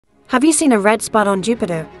Have you seen a red spot on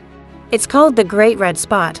Jupiter? It's called the Great Red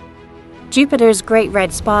Spot. Jupiter's Great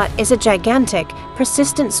Red Spot is a gigantic,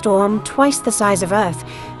 persistent storm twice the size of Earth,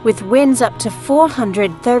 with winds up to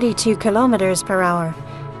 432 kilometers per hour.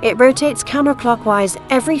 It rotates counterclockwise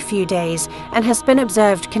every few days and has been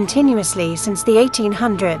observed continuously since the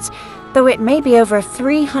 1800s, though it may be over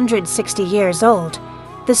 360 years old.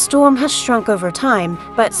 The storm has shrunk over time,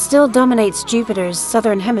 but still dominates Jupiter's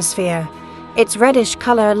southern hemisphere. Its reddish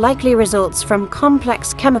color likely results from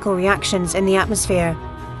complex chemical reactions in the atmosphere.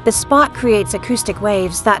 The spot creates acoustic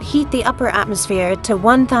waves that heat the upper atmosphere to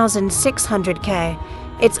 1,600 K.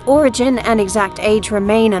 Its origin and exact age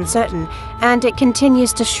remain uncertain, and it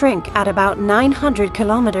continues to shrink at about 900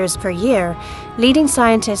 kilometers per year, leading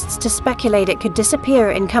scientists to speculate it could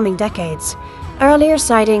disappear in coming decades. Earlier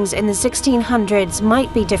sightings in the 1600s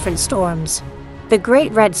might be different storms. The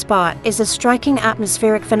Great Red Spot is a striking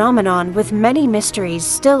atmospheric phenomenon with many mysteries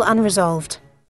still unresolved.